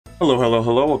Hello, hello,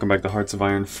 hello, welcome back to Hearts of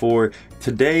Iron 4.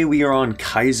 Today we are on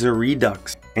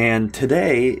Kaiserredux, and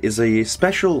today is a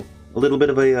special, a little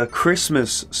bit of a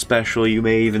Christmas special, you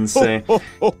may even say.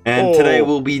 And today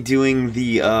we'll be doing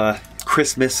the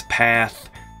Christmas path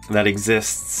that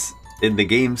exists in the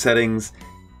game settings.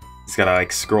 Just gotta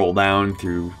like scroll down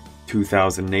through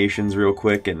 2,000 nations real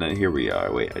quick, and then here we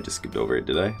are. Wait, I just skipped over it,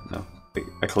 did I? No, wait,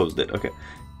 I closed it, okay.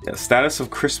 Yeah, status of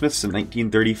Christmas in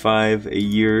 1935, a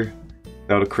year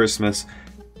without a Christmas.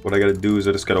 What I gotta do is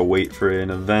I just gotta wait for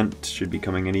an event. Should be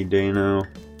coming any day now.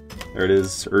 There it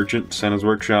is, urgent, Santa's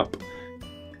workshop.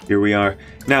 Here we are.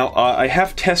 Now, I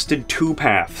have tested two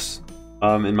paths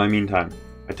in my meantime.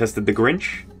 I tested the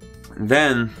Grinch,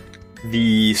 then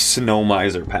the Snow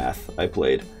Miser path I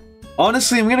played.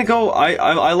 Honestly, I'm gonna go,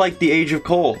 I like the Age of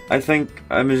Coal. I think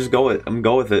I'm gonna just go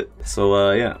with it.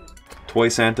 So, yeah. Toy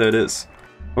Santa it is.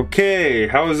 Okay,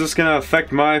 how is this gonna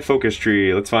affect my focus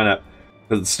tree? Let's find out.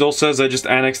 It still says I just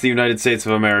annexed the United States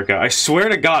of America. I swear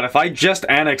to God, if I just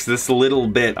annex this little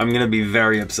bit, I'm gonna be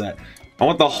very upset. I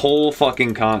want the whole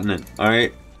fucking continent,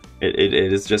 alright? It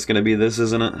is just gonna be this,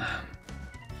 isn't it?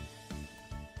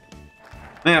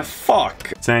 Yeah,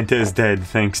 fuck! Santa is dead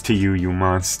thanks to you, you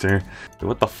monster.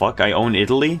 What the fuck? I own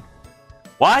Italy?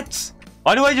 What?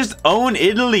 Why do I just own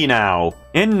Italy now?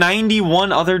 In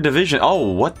 91 other division.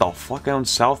 Oh, what the fuck? I own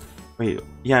South... Wait,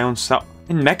 yeah, I own South...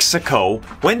 In Mexico?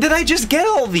 When did I just get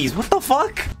all these? What the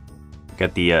fuck?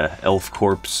 Got the elf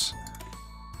corpse.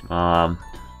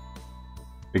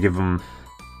 We give him...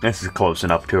 This is close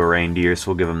enough to a reindeer,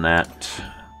 so we'll give him that.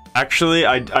 Actually,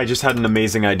 I just had an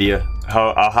amazing idea.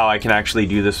 How I can actually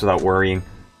do this without worrying.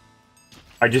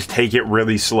 I just take it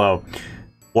really slow.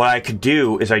 What I could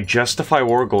do is I justify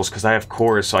war goals because I have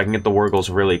cores, so I can get the war goals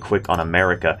really quick on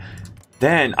America.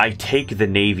 Then I take the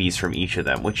navies from each of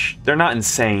them, which they're not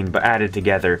insane, but added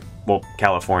together, well,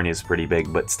 California is pretty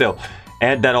big, but still,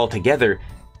 add that all together,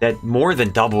 that more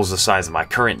than doubles the size of my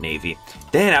current navy.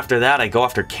 Then after that, I go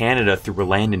after Canada through a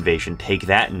land invasion, take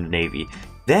that in the navy.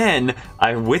 Then,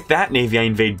 with that navy, I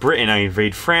invade Britain, I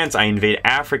invade France, I invade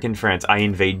African France, I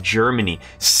invade Germany,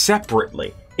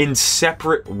 separately, in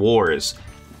separate wars.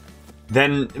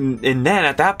 Then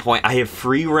at that point, I have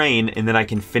free reign, and then I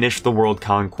can finish the world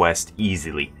conquest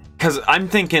easily. Because I'm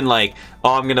thinking like,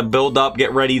 oh, I'm going to build up,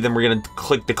 get ready, then we're going to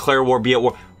click declare war, be at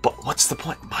war. But what's the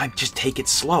point? I just take it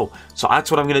slow. So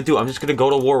that's what I'm going to do. I'm just going to go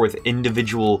to war with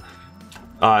individual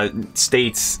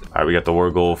states. All right, we got the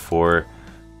war goal for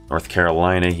North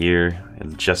Carolina here.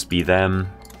 It'll just be them.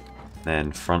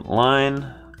 Then front line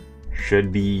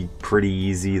should be pretty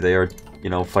easy. They are, you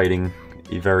know, fighting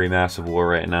a very massive war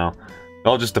right now. It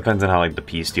all just depends on how, like, the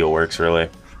peace deal works, really.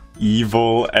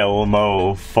 Evil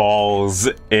Elmo falls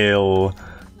ill.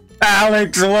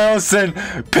 Alex Wilson,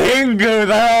 Pingu,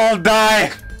 they all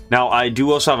die! Now, I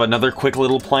do also have another quick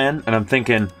little plan, and I'm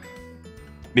thinking,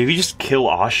 maybe just kill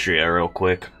Austria real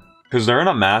quick. Because they're in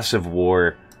a massive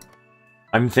war.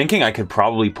 I'm thinking I could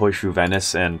probably push through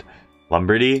Venice and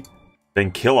Lombardy,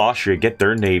 then kill Austria, get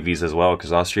their navies as well,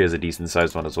 because Austria is a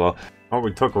decent-sized one as well. Oh,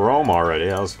 we took Rome already,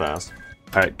 that was fast.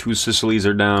 Alright, 2 Sicilies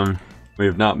are down. We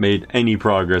have not made any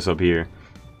progress up here.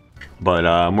 But,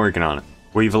 I'm working on it.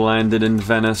 We've landed in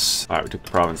Venice. Alright, we took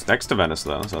the province next to Venice,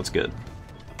 though, so that's good.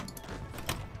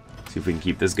 See if we can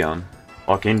keep this going.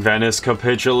 Fucking Venice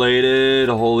capitulated!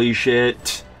 Holy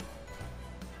shit!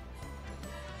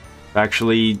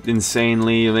 Actually,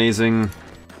 insanely amazing.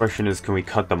 Question is, can we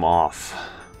cut them off?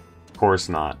 Of course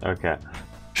not. Okay.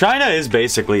 China is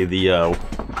basically the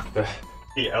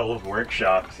elf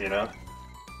workshops, you know?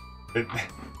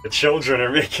 The children are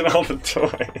making all the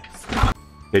toys.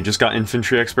 They just got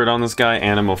infantry expert on this guy,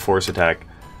 animal force attack.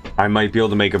 I might be able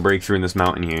to make a breakthrough in this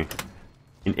mountain here.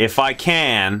 And if I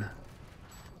can...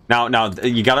 Now,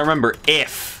 you gotta remember,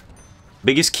 if.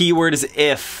 Biggest keyword is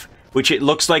if. Which it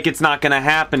looks like it's not gonna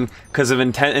happen, because of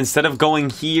instead of going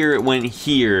here, it went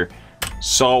here.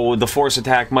 So the force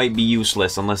attack might be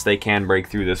useless, unless they can break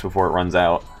through this before it runs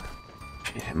out.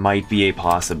 It might be a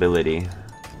possibility.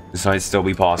 This might still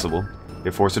be possible.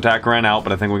 The force attack ran out,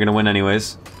 but I think we're gonna win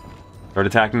anyways. Start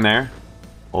attacking there.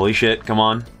 Holy shit, come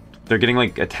on. They're getting,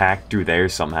 like, attacked through there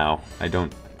somehow. I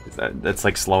don't... That's,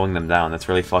 like, slowing them down. That's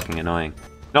really fucking annoying.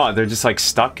 No, they're just, like,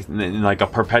 stuck in, like, a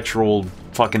perpetual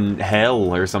fucking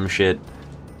hell or some shit.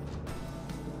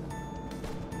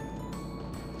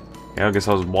 Yeah, I guess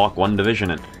I'll just walk one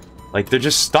division in. Like, they're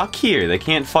just stuck here. They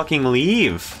can't fucking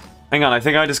leave. Hang on, I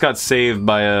think I just got saved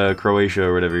by, Croatia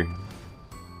or whatever.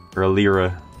 Or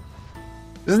Lira.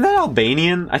 Isn't that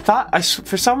Albanian?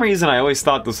 For some reason, I always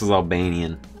thought this was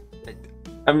Albanian.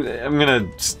 I'm gonna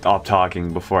stop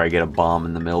talking before I get a bomb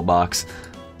in the mailbox.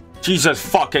 Jesus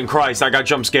fucking Christ, I got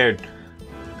jump scared.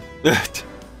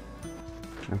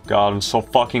 Oh God, I'm so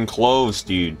fucking close,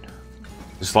 dude.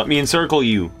 Just let me encircle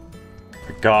you.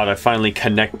 God, I finally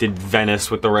connected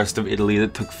Venice with the rest of Italy.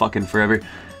 That took fucking forever.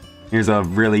 Here's a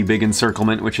really big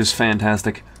encirclement, which is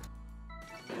fantastic.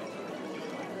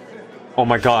 Oh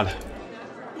my God.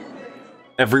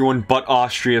 Everyone but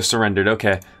Austria surrendered.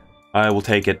 Okay. I will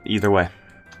take it either way.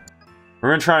 We're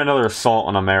gonna try another assault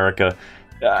on America.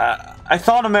 I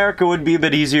thought America would be a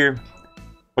bit easier,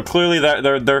 but clearly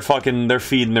they're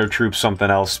feeding their troops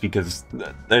something else because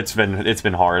it's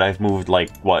been hard. I've moved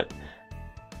like what?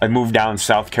 I moved down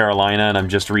South Carolina and I'm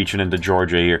just reaching into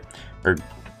Georgia here. Or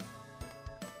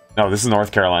no, this is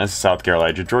North Carolina. This is South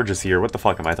Carolina. Georgia's here. What the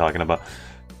fuck am I talking about?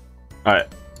 All right.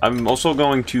 I'm also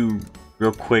going to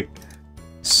real quick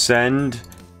send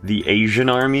the Asian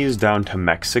armies down to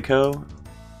Mexico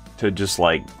to just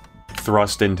like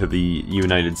thrust into the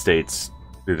United States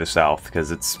through the south because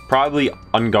it's probably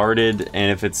unguarded,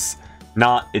 and if it's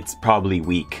not, it's probably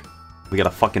weak. We got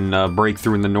a fucking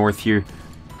breakthrough in the north here.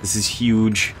 This is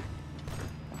huge.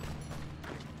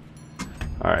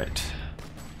 Alright.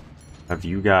 Have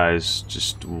you guys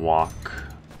just walk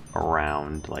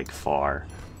around like far.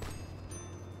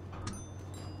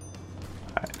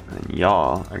 Alright, and then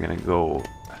y'all are gonna go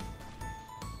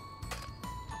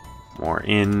more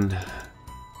in.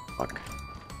 Fuck.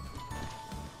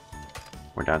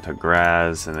 We're down to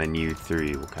Graz, and then you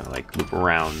three will kind of like loop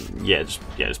around. Yeah,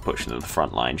 just push into the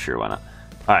front line. Sure, why not?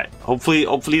 All right. Hopefully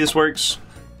this works.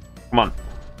 Come on.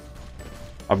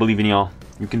 I believe in y'all.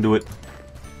 You can do it.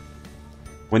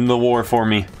 Win the war for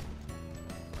me.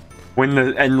 Win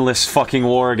the endless fucking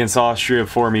war against Austria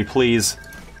for me, please.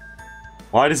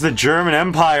 Why does the German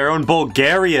Empire own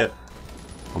Bulgaria?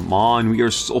 Come on, we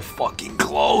are so fucking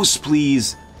close,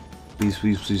 please.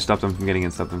 Please, stop them from getting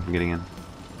in, stop them from getting in.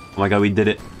 Oh my god, we did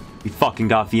it. We fucking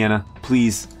got Vienna.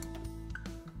 Please.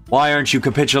 Why aren't you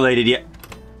capitulated yet?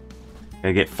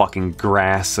 Gotta get fucking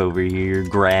grass over here.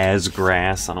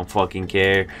 Grass. I don't fucking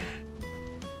care.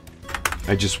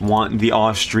 I just want the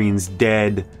Austrians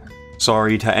dead.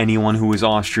 Sorry to anyone who is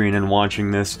Austrian and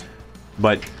watching this,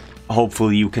 but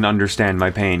hopefully you can understand my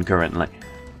pain currently.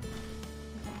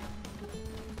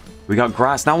 We got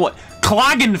grass. Now what?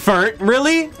 Klagenfurt?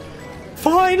 Really?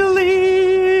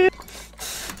 Finally!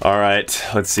 Alright,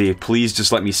 let's see. Please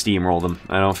just let me steamroll them.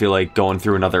 I don't feel like going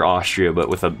through another Austria, but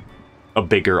with a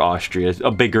bigger Austria.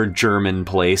 A bigger German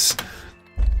place.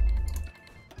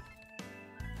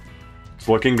 It's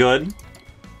looking good.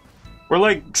 We're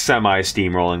like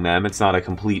semi-steamrolling them. It's not a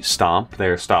complete stomp.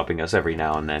 They're stopping us every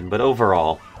now and then. But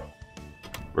overall,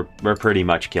 we're pretty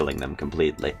much killing them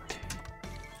completely.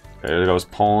 There goes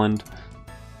Poland.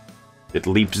 Get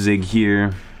Leipzig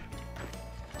here.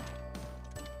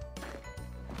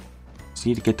 Just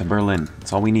need to get to Berlin.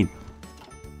 That's all we need.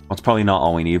 Well, it's probably not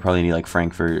all we need. You probably need like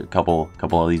Frankfurt, a couple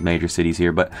of these major cities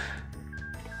here. But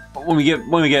when we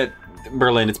get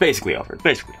Berlin, it's basically over. It's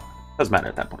basically over. Doesn't matter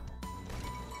at that point.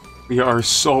 We are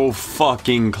so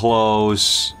fucking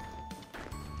close.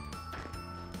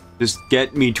 Just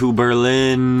get me to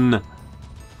Berlin.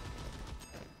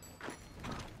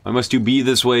 Why must you be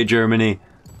this way, Germany?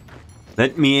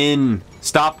 Let me in.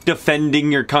 Stop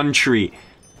defending your country.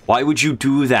 Why would you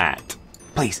do that?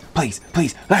 Please, please,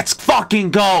 please. Let's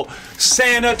fucking go.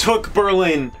 Santa took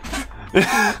Berlin.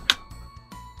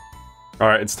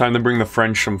 Alright, it's time to bring the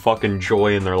French some fucking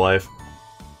joy in their life.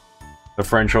 The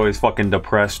French always fucking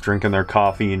depressed, drinking their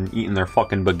coffee and eating their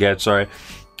fucking baguettes, alright?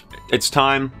 It's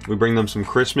time we bring them some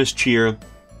Christmas cheer,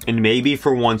 and maybe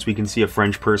for once we can see a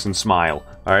French person smile.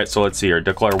 Alright, so let's see here.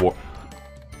 Declare war.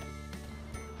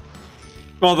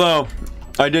 Although,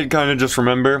 I did kind of just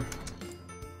remember,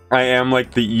 I am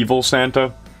like the evil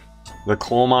Santa, the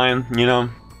coal mine, you know?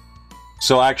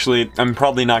 So actually, I'm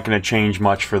probably not going to change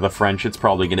much for the French. It's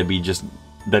probably going to be just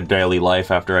the daily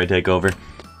life after I take over.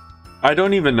 I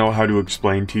don't even know how to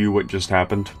explain to you what just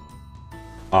happened.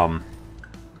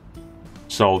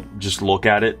 So just look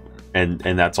at it, and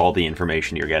that's all the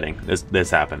information you're getting. This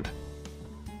happened.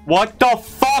 What the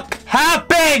fuck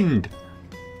happened?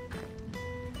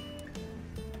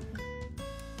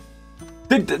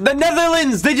 The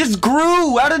Netherlands, they just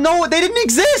grew out of nowhere. They didn't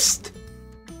exist.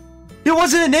 It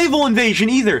wasn't a naval invasion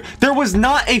either. There was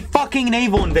not a fucking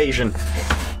naval invasion.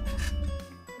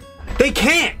 They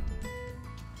can't.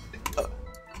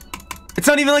 It's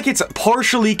not even like it's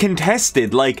partially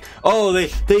contested. Like, oh,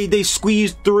 they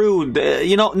squeezed through.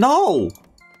 You know, no.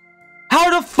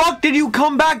 How the fuck did you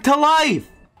come back to life?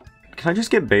 Can I just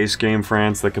get base game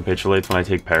France that capitulates when I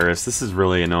take Paris? This is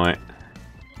really annoying.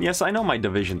 Yes, I know my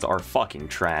divisions are fucking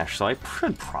trash, so I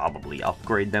should probably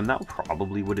upgrade them. That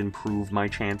probably would improve my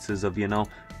chances of, you know,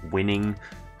 winning.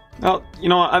 Well, you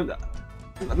know, I'm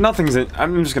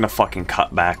just gonna fucking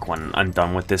cut back when I'm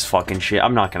done with this fucking shit.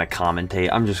 I'm not gonna commentate.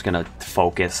 I'm just gonna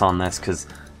focus on this, because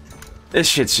this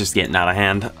shit's just getting out of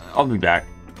hand. I'll be back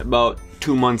about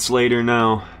 2 months later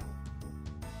now.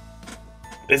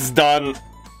 It's done.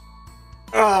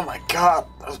 Oh my god.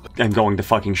 I'm going to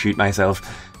fucking shoot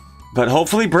myself. But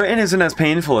hopefully Britain isn't as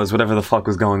painful as whatever the fuck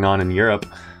was going on in Europe.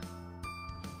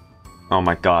 Oh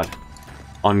my god.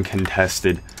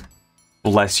 Uncontested.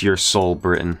 Bless your soul,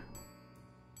 Britain.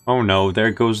 Oh no,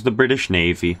 there goes the British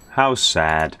Navy. How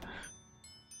sad.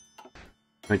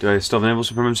 Wait, do I still have naval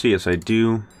supremacy? Yes, I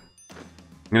do.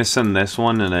 I'm gonna send this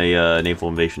one in a naval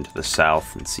invasion to the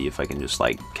south and see if I can just,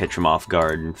 like, catch them off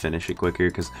guard and finish it quicker,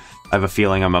 because I have a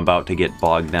feeling I'm about to get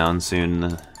bogged down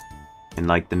soon in,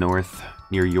 like, the north,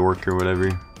 near York or whatever.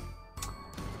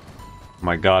 Oh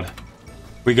my god.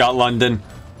 We got London.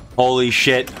 Holy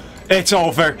shit. It's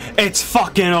over. It's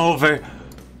fucking over.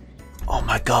 Oh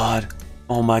my god.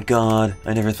 Oh my god.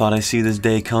 I never thought I'd see this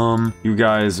day come. You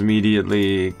guys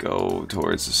immediately go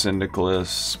towards the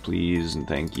Syndicalists, please, and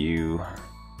thank you.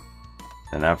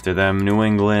 Then after them, New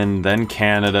England, then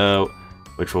Canada,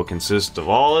 which will consist of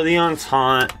all of the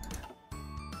Entente.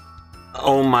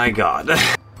 Oh my god.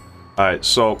 Alright,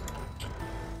 so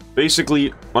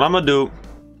basically, what I'm gonna do,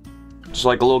 just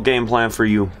like a little game plan for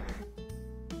you.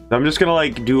 I'm just gonna,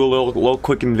 like, do a little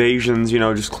quick invasions, you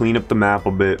know, just clean up the map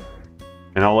a bit.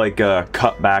 And I'll, like,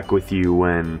 cut back with you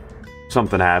when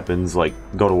something happens, like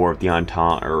go to war with the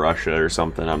Entente or Russia or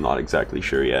something. I'm not exactly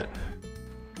sure yet.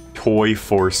 HOI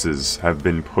forces have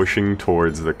been pushing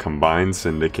towards the combined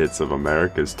syndicates of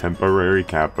America's temporary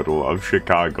capital of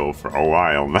Chicago for a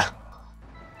while now.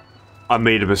 I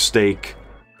made a mistake.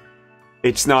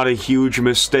 It's not a huge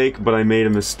mistake, but I made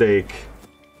a mistake.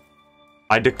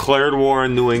 I declared war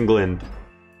on New England,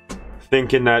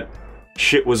 thinking that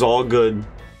shit was all good.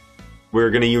 We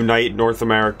were gonna unite North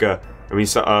America. I mean,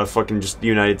 fucking just the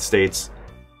United States.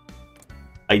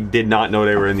 I did not know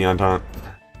they were in the Entente.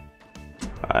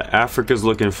 Africa's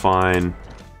looking fine.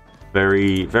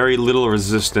 Very little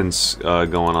resistance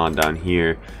going on down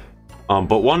here.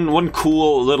 But one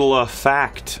cool little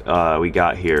fact we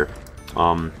got here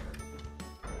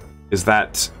is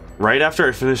that right after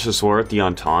I finish this war at the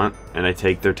Entente and I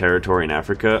take their territory in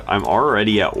Africa, I'm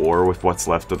already at war with what's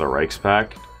left of the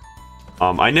Reichspakt.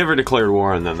 I never declared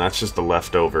war on them. That's just the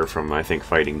leftover from, I think,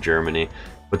 fighting Germany.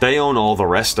 But they own all the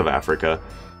rest of Africa.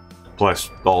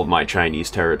 Plus all of my Chinese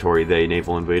territory they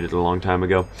naval invaded a long time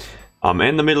ago.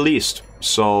 And the Middle East.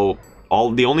 So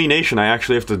the only nation I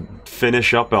actually have to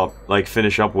finish up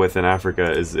with in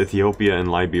Africa is Ethiopia and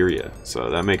Liberia.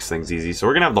 So that makes things easy. So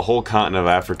we're gonna have the whole continent of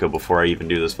Africa before I even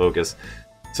do this focus.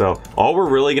 So all we're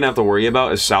really gonna have to worry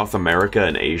about is South America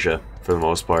and Asia for the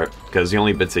most part, because the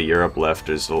only bits of Europe left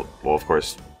is, well, of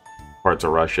course, parts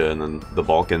of Russia and then the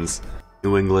Balkans.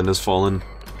 New England has fallen.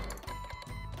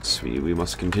 So we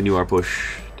must continue our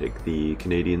push. Take the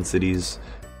Canadian cities.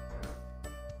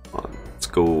 Come on, let's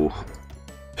go.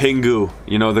 Pingu,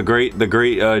 you know, the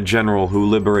great general who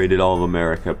liberated all of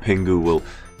America. Pingu will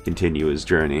continue his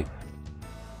journey.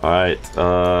 All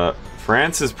right,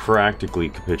 France is practically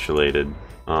capitulated.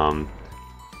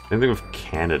 Same thing with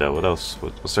Canada. What else?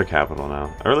 What's their capital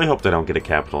now? I really hope they don't get a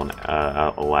capital in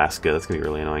Alaska. That's gonna be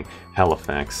really annoying.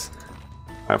 Halifax.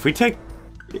 Right, if we take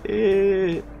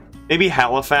maybe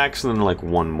Halifax and then like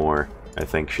one more, I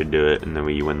think should do it, and then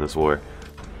we win this war.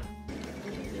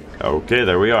 Okay,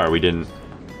 there we are. We didn't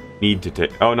need to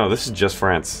take. Oh no, this is just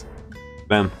France.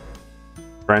 Them.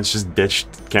 France just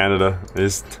ditched Canada.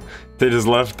 They just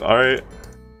left. All right,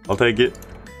 I'll take it.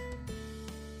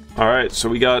 Alright, so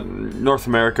we got North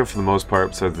America for the most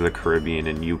part, besides the Caribbean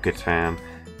and Yucatan.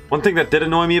 One thing that did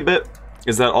annoy me a bit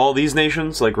is that all these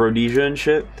nations, like Rhodesia and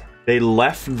shit, they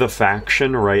left the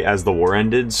faction right as the war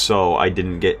ended, so I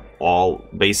didn't get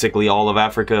basically all of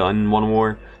Africa in one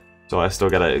war. So I still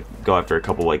gotta go after a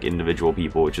couple, like, individual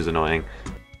people, which is annoying.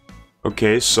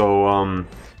 Okay, so,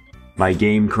 my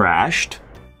game crashed.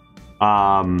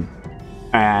 And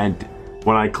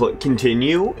when I click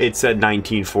continue, it said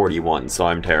 1941, so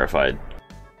I'm terrified.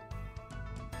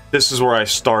 This is where I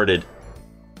started.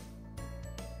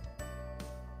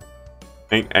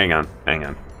 Hang on.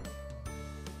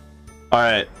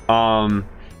 Alright, so I'm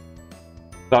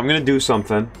gonna do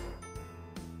something.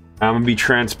 I'm gonna be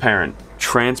transparent.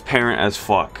 Transparent as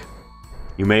fuck.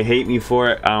 You may hate me for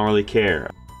it, I don't really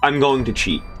care. I'm going to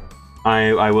cheat.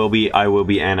 I will be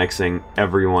annexing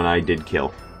everyone I did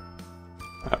kill.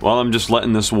 Well, I'm just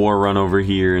letting this war run over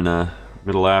here in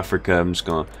Middle Africa. I'm just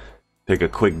gonna take a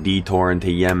quick detour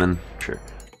into Yemen. Sure.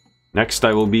 Next,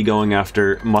 I will be going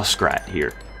after Muskrat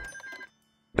here.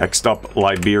 Next up,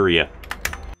 Liberia.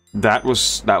 That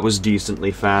was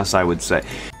decently fast, I would say.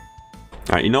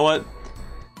 Alright, you know what?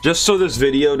 Just so this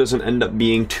video doesn't end up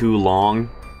being too long,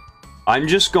 I'm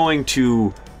just going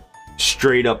to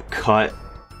straight up cut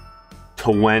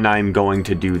to when I'm going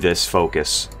to do this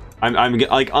focus. I'm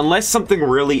like, unless something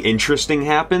really interesting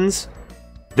happens,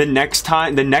 the next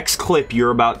clip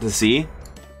you're about to see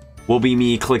will be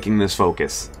me clicking this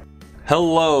focus.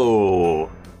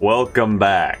 Hello, welcome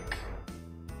back.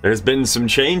 There's been some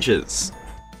changes.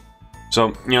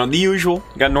 So, you know, the usual.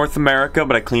 Got North America,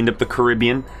 but I cleaned up the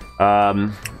Caribbean.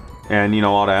 And, you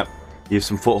know, all that. You have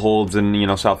some footholds in, you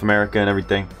know, South America and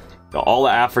everything. All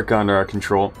of Africa under our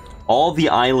control. All the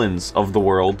islands of the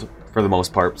world, for the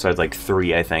most part, besides like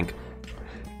 3, I think.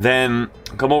 Then,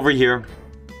 come over here.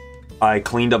 I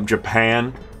cleaned up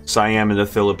Japan, Siam, and the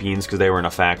Philippines, because they were in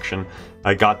a faction.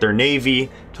 I got their navy,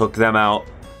 took them out.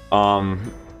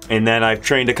 And then I've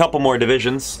trained a couple more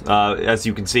divisions. As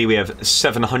you can see, we have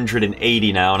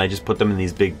 780 now, and I just put them in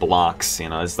these big blocks. You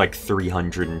know, it's like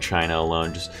 300 in China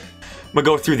alone. Just, I'm gonna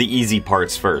go through the easy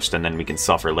parts first, and then we can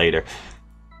suffer later.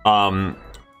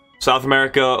 South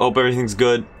America, hope everything's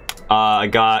good. I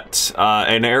got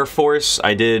an Air Force.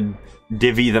 I did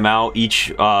divvy them out.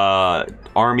 Each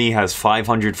army has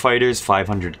 500 fighters,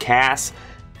 500 CAS.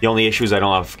 The only issue is I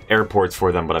don't have airports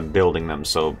for them, but I'm building them,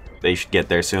 so they should get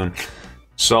there soon.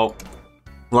 So,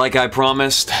 like I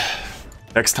promised,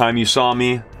 next time you saw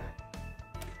me,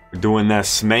 we're doing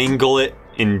this. Mangle it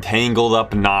in tangled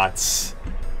up knots.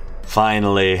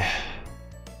 Finally.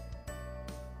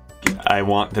 I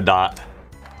want the dot.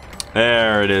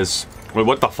 There it is. Wait,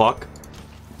 what the fuck?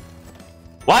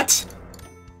 What?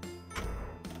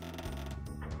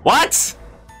 What?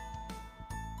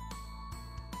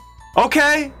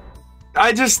 Okay.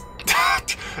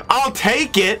 I'll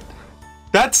take it.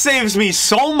 That saves me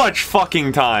so much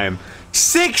fucking time.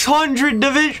 600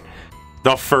 division.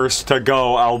 The first to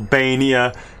go,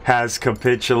 Albania has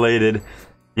capitulated.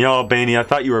 You know, Albania, I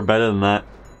thought you were better than that.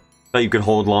 I thought you could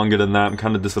hold longer than that. I'm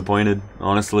kind of disappointed,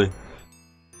 honestly.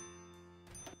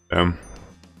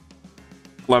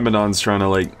 Lebanon's trying to,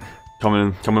 like, come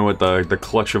in with the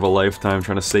clutch of a lifetime,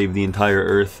 trying to save the entire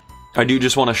Earth. I do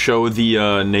just want to show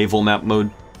the naval map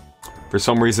mode. For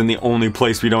some reason, the only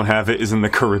place we don't have it is in the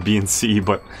Caribbean Sea,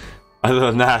 but other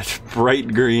than that,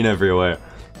 bright green everywhere.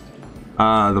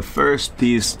 The first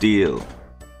peace deal.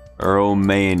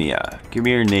 Romania. Give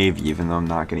me your navy, even though I'm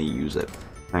not going to use it.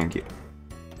 Thank you.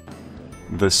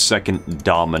 The second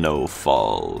domino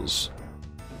falls.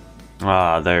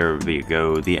 There we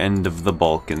go. The end of the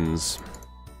Balkans.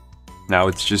 Now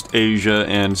it's just Asia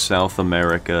and South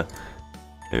America.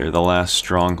 They're the last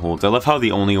strongholds. I love how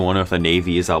the only one with a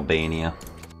navy is Albania.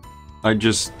 I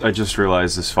just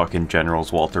realized this fucking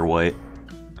general's Walter White.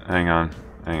 Hang on,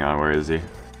 where is he?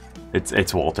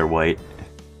 It's Walter White.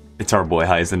 It's our boy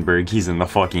Heisenberg. He's in the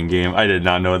fucking game. I did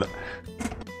not know that.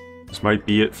 This might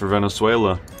be it for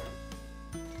Venezuela.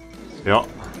 Yep.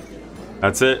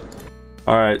 That's it.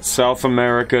 Alright, South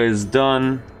America is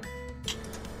done.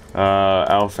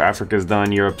 Africa's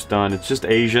done, Europe's done. It's just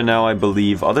Asia now, I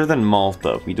believe. Other than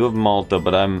Malta. We do have Malta,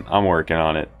 but I'm working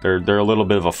on it. They're a little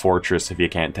bit of a fortress if you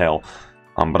can't tell.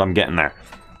 But I'm getting there.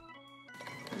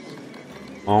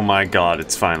 Oh my god,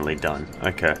 it's finally done.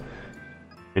 Okay.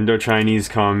 Indo-Chinese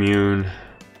Commune.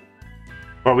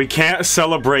 Well, we can't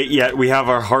celebrate yet. We have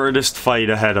our hardest fight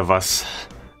ahead of us.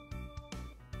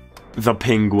 The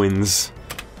Penguins.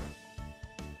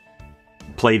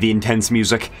 Play the intense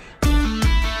music.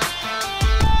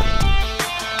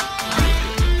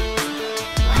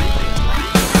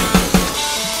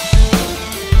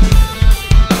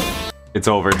 It's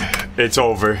over. It's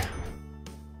over.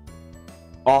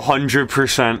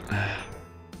 100%.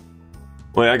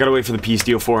 Wait, I gotta wait for the peace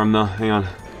deal for him though. Hang on.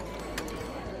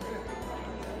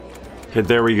 Okay,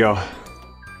 there we go.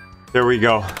 There we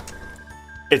go.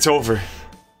 It's over.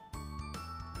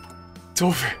 It's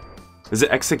over. Is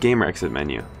it exit game or exit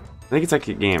menu? I think it's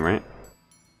exit game, right?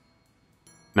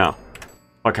 No.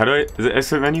 Fuck, how do I... Is it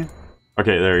exit menu?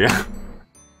 Okay, there we go.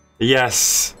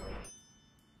 Yes.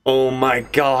 Oh my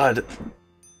god.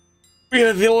 We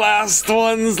are the last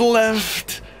ones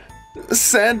left.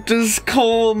 Santa's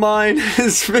coal mine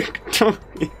is victorious.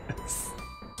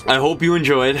 I hope you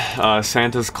enjoyed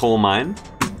Santa's coal mine.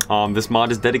 This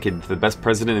mod is dedicated to the best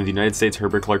president of the United States,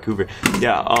 Herbert Clark Hoover.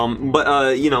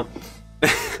 Yeah, you know,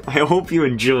 I hope you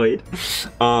enjoyed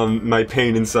my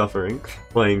pain and suffering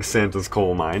playing Santa's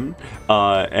Coal Mine,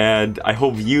 and I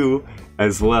hope you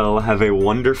as well have a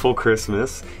wonderful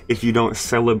Christmas. If you don't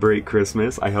celebrate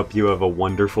Christmas, I hope you have a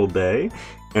wonderful day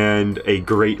and a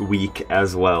great week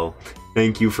as well.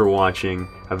 Thank you for watching.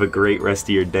 Have a great rest of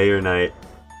your day or night.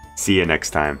 See you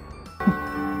next time.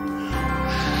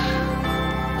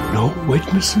 No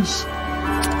witnesses?